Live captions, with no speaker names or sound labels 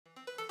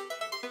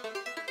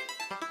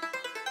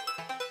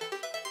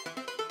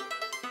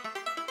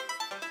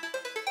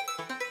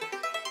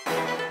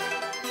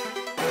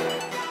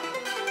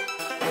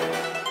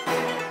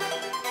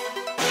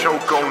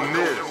choke on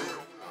this.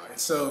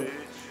 So,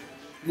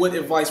 what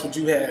advice would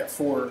you have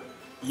for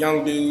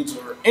young dudes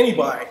or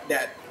anybody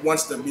that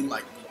wants to be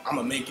like, I'm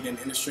gonna make it in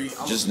the industry?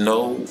 Just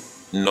know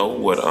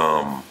what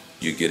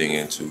you're getting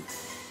into.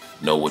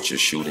 Know what you're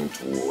shooting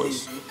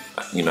towards.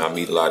 You know, I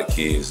meet a lot of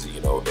kids,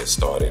 you know, that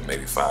started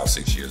maybe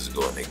 5-6 years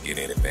ago, and they get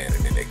in it, man,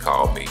 and then they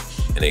call me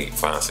and they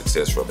find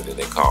success from it, and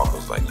they call me.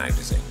 It's like, "Nah,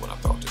 this ain't what I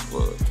thought this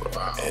was."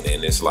 Wow. And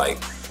then it's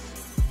like,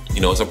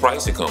 you know, it's a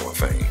price that comes with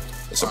fame.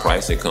 It's a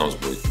price that comes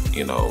with,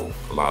 you know,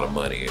 a lot of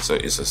money. It's a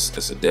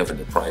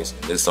definite price.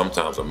 And then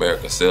sometimes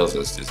America sells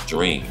us this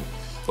dream,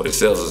 but it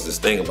sells us this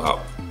thing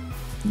about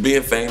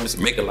being famous,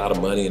 make a lot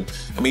of money, and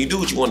I mean, you do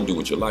what you want to do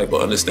with your life,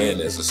 but understand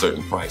there's a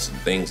certain price and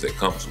things that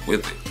comes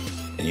with it,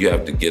 and you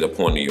have to get a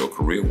point in your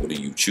career. What do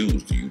you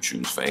choose? Do you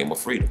choose fame or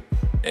freedom?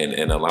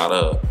 And a lot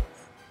of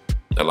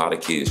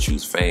kids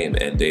choose fame,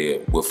 and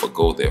they will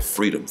forgo their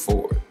freedom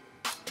for it,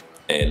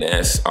 and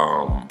that's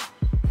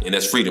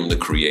freedom to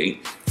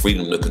create,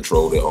 freedom to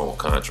control their own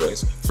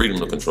contracts, freedom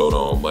to control their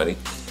own money.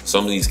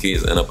 Some of these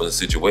kids end up in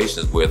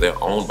situations where they're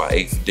owned by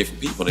 8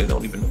 different people, they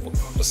don't even know,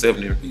 or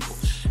 7 different people.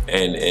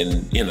 And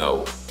you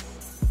know,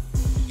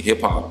 in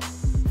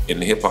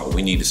the hip hop,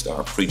 we need to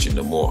start preaching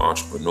the more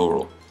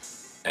entrepreneurial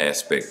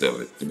aspect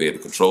of it, to be able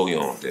to control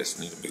your own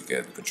destiny, to be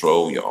able to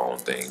control your own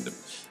thing,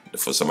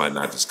 for somebody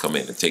not just come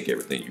in and take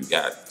everything you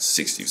got,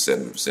 60 or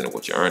 70% of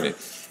what you're earning,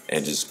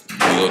 and just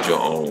build your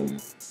own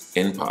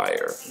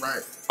empire.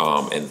 Right.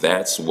 And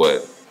that's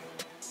what,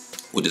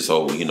 with this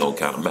whole, you know,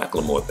 kind of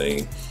Macklemore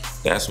thing,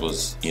 that's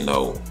what's, you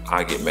know,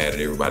 I get mad at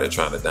everybody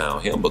trying to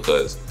down him,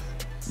 because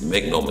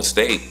make no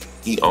mistake,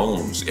 he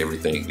owns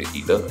everything that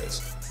he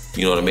does.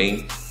 You know what I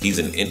mean? He's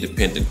an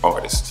independent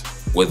artist.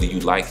 Whether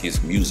you like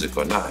his music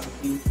or not,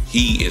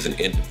 he is an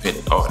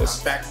independent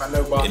artist. It's not backed by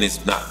nobody. And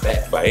it's not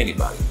backed by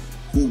anybody.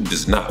 Who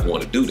does not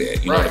want to do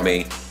that? You know what I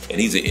mean?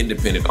 And he's an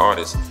independent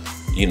artist.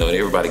 You know, and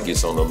everybody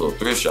gets on a little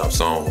thrift shop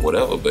song or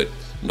whatever, but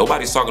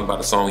nobody's talking about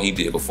the song he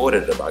did before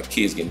that about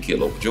kids getting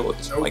killed over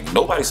Jordans. Nope. Like,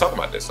 nobody's talking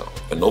about that song.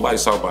 But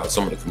nobody's talking about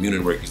some of the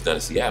community work he's done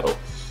in Seattle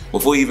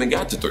before he even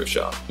got to thrift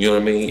shop. You know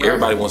what I mean? Right.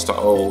 Everybody wants to,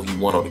 oh, he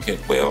won on the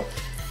Kendrick. Well,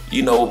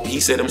 you know,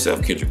 he said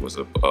himself Kendrick was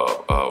had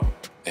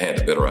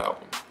a better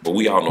album. But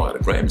we all know how the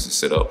Grammys is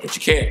set up. But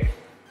you can't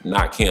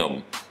knock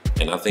him.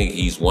 And I think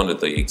he's one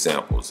of the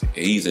examples.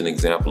 He's an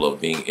example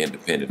of being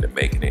independent and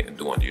making it and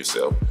doing it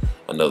yourself.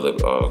 Another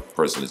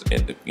person is,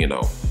 you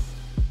know,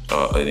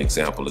 an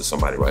example is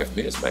somebody right from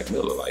here is Mac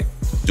Miller. Like,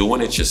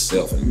 doing it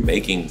yourself and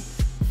making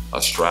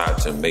a stride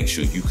to make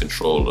sure you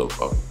control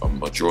a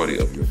majority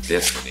of your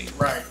destiny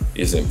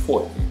is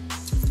important.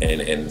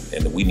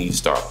 And we need to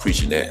start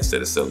preaching that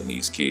instead of selling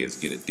these kids,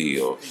 get a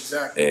deal,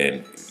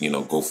 and, you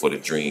know, go for the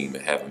dream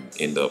and have them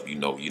end up, you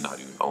know, you're not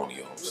even owning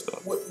your own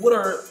stuff. What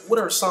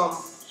are some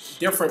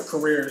different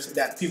careers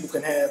that people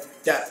can have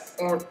that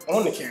aren't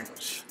on the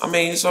cameras? I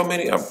mean, so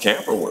many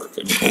camera work.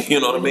 You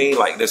know what I mean?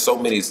 Like, there's so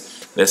many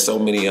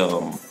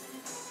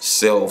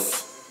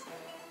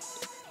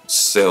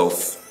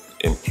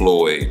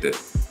self-employed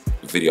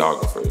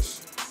videographers.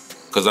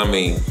 Because I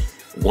mean,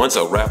 once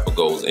a rapper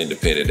goes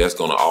independent, that's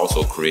going to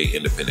also create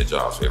independent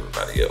jobs for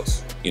everybody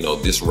else. You know,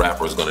 this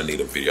rapper is going to need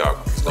a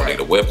videographer. He's going to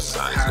need a web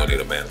designer. He's going to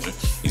need a manager.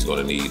 He's going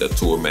to need a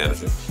tour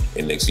manager.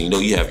 And next thing you know,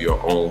 you have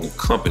your own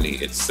company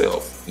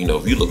itself. You know,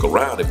 if you look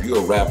around, if you're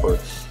a rapper,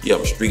 you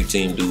have a street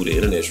team dude, an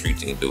internet street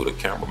team dude, a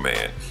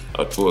cameraman,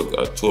 a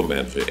tour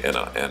manager, and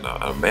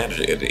a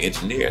manager, and an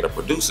engineer, and a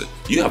producer.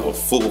 You have a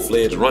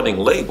full-fledged running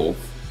label,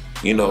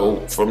 you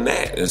know, from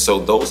that. And so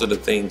those are the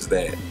things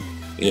that,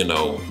 you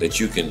know, that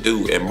you can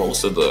do. And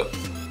most of the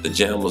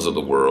jammers of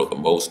the world, the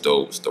most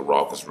dopes, the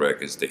Rawkus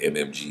Records, the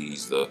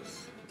MMGs,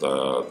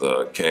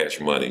 the Cash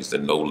Moneys, the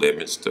No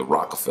Limits, the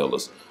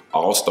Rockefellers,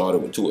 all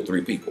started with 2 or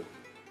 3 people.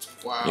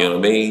 Wow. You know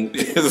what I mean?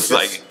 It's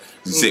like,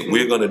 you said,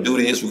 we're gonna do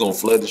this, we're gonna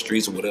flood the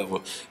streets or whatever.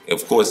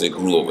 Of course, it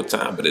grew over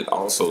time, but it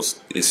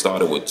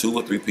started with 2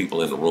 or 3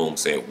 people in the room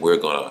saying, we're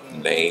gonna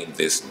name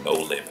this No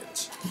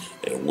Limits,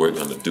 and we're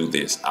gonna do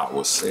this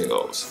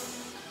ourselves.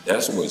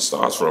 That's where it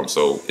starts from.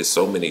 So it's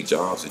so many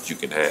jobs that you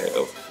can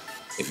have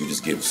if you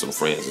just give some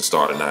friends and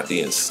start an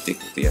idea and stick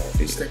with the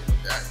idea. Stick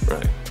with that.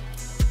 Right.